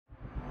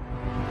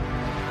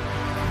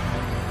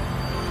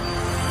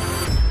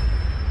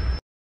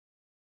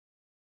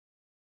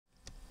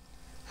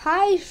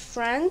Hi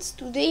friends,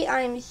 today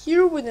I am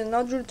here with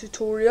another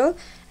tutorial,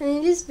 and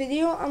in this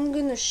video I'm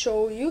gonna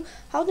show you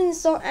how to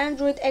install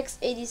Android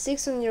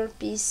x86 on your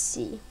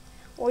PC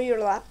or your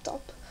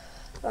laptop.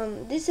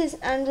 This is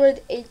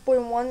Android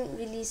 8.1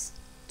 release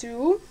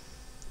 2,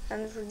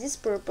 and for this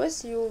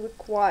purpose you will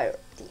require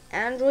the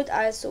Android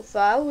ISO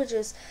file, which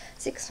is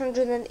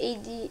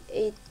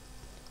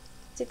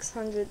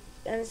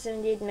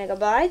 678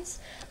 megabytes.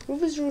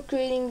 Rufus is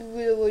creating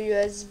bootable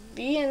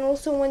USB, and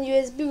also one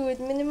USB with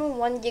minimum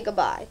 1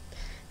 gigabyte.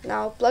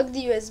 Now plug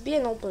the USB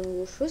and open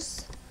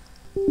Rufus.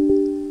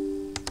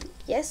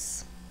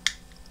 Yes.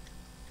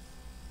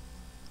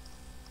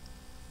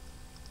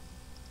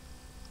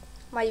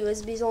 My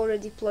USB is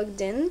already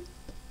plugged in.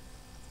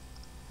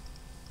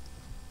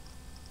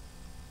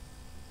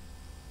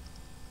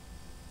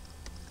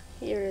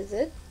 Here is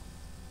it.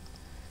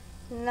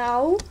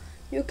 Now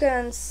you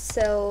can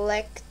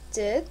select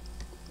it.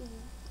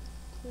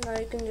 Now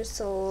you can just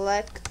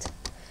select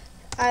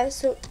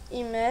ISO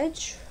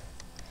image,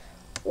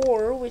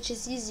 or which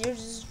is easier,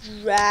 just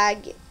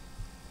drag it.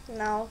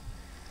 Now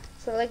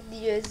select the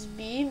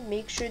USB.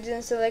 Make sure you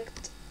didn't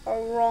select a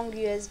wrong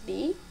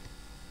USB,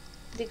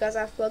 because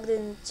I've plugged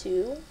in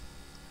two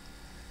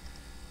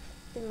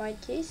in my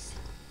case.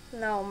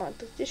 Now my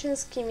partition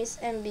scheme is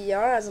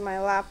MBR as my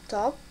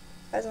laptop,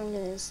 as I'm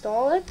going to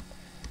install it.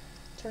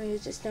 Turn your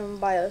system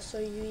BIOS or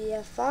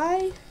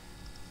UEFI.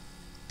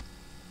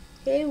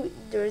 Okay,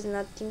 there is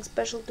nothing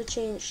special to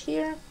change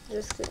here.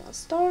 Just click on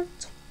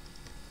start.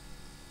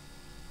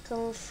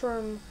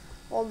 Confirm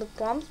all the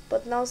prompts,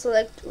 but now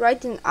select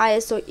write in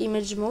ISO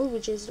image mode,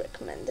 which is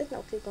recommended.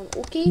 Now click on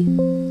OK.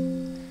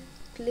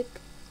 Click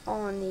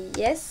on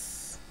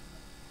yes.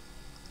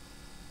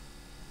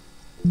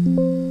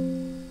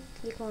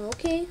 Click on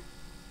OK.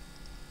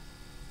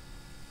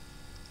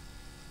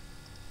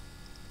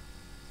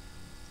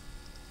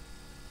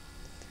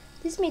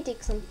 This may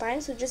take some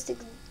time, so just take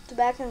it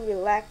back and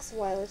relax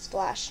while it's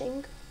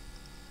flashing.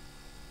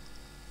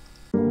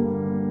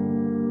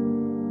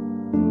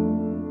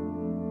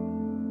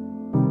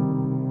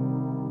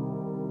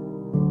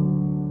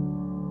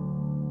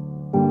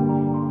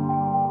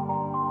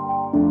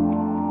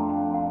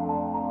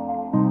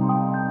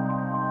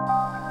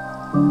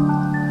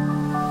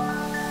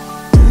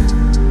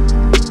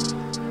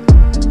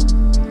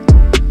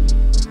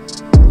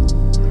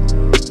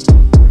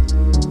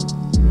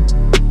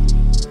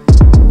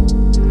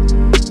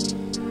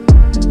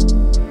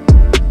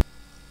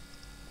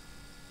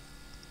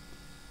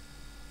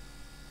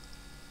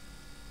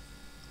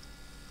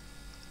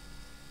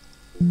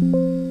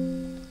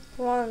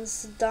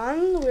 Once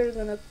done, we're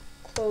gonna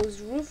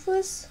close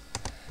Rufus,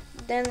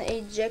 then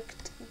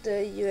eject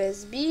the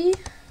USB,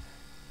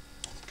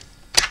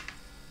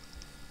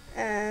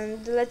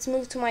 and let's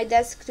move to my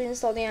desk to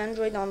install the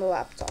Android on the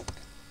laptop.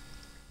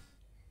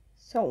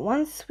 So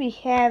once we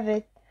have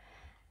it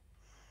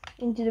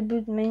into the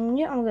boot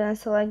menu, I'm gonna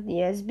select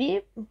the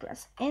USB,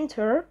 press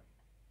enter,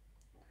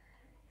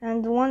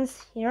 and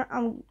once here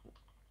I'm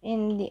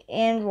in the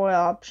Android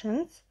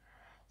options.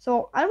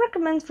 So I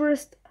recommend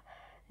first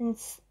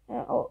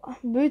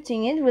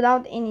booting it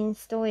without any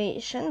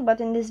installation, but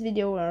in this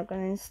video we're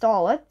going to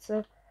install it.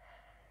 So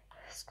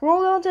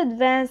scroll down to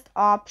advanced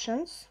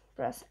options,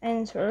 press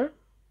enter,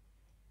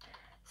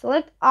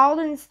 select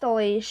auto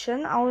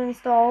installation. I'll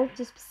install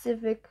to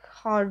specific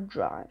hard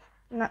drive,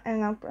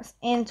 and now press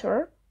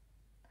enter.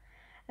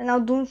 And now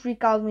don't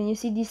freak out when you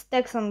see these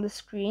text on the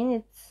screen,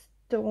 it's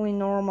totally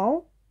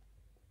normal.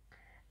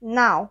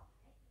 Now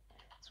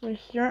so we're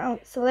here, I'll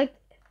select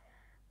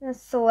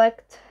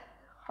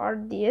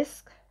hard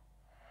disk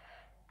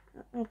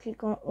and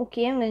click on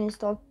OK. I'm going to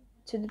install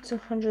to the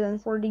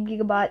 240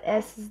 gigabyte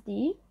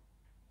SSD.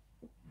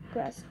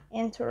 Press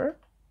enter.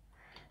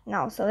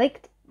 Now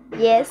select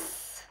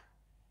yes.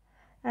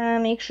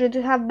 Make sure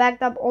to have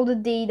backed up all the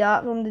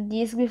data from the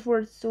disk before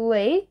it's too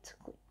late.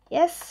 Click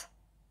yes.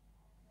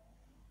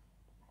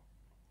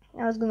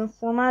 Now it's going to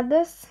format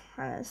this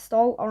and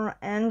install our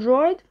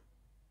Android.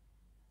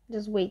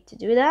 Just wait to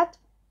do that.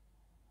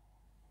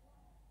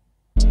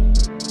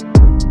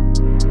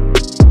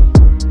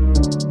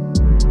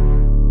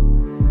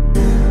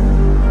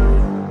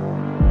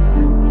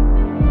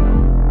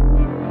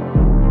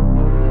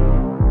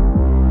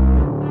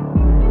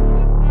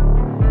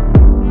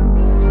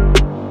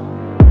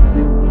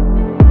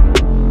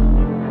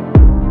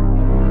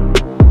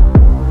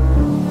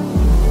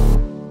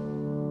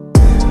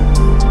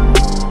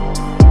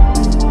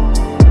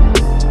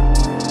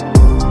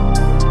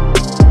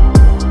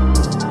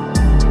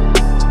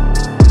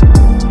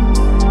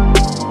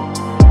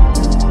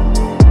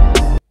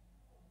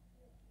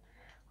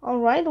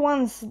 Alright,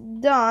 once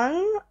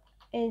done,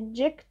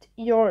 eject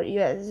your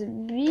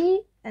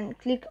USB and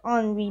click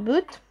on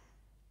reboot.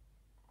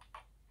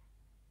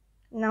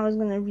 Now it's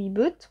gonna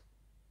reboot.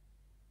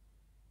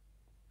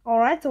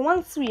 Alright, so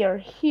once we are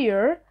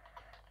here,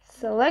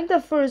 select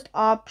the first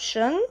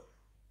option,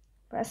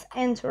 press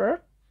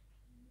enter.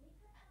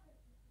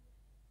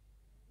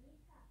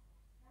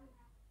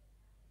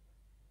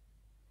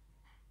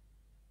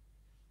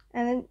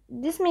 and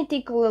this may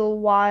take a little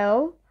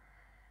while.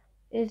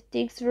 If it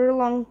takes a very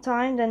long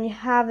time, then you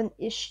have an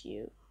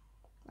issue.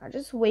 I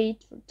just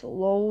wait for it to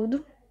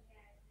load.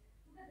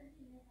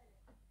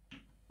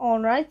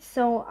 Alright,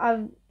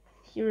 so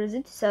here is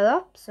it set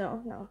up.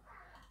 So now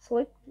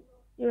select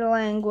your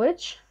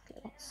language.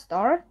 Okay, let's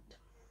start.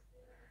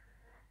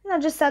 Now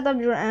just set up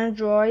your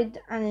Android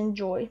and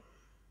enjoy.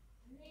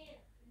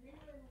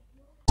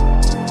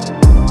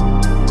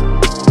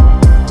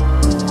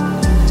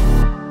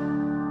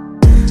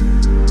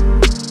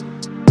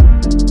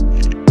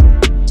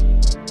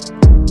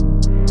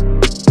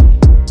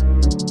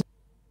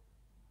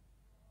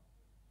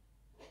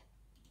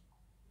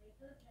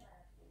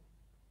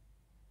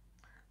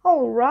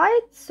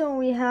 Alright, so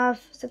we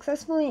have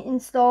successfully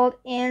installed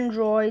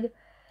Android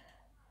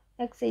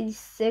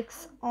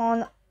x86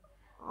 on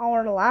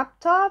our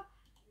laptop.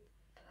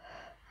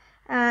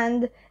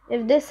 And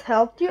if this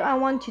helped you, I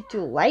want you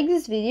to like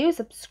this video,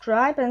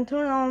 subscribe, and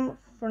turn on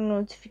for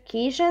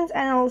notifications,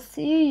 and I'll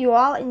see you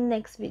all in the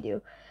next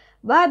video.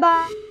 Bye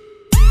bye.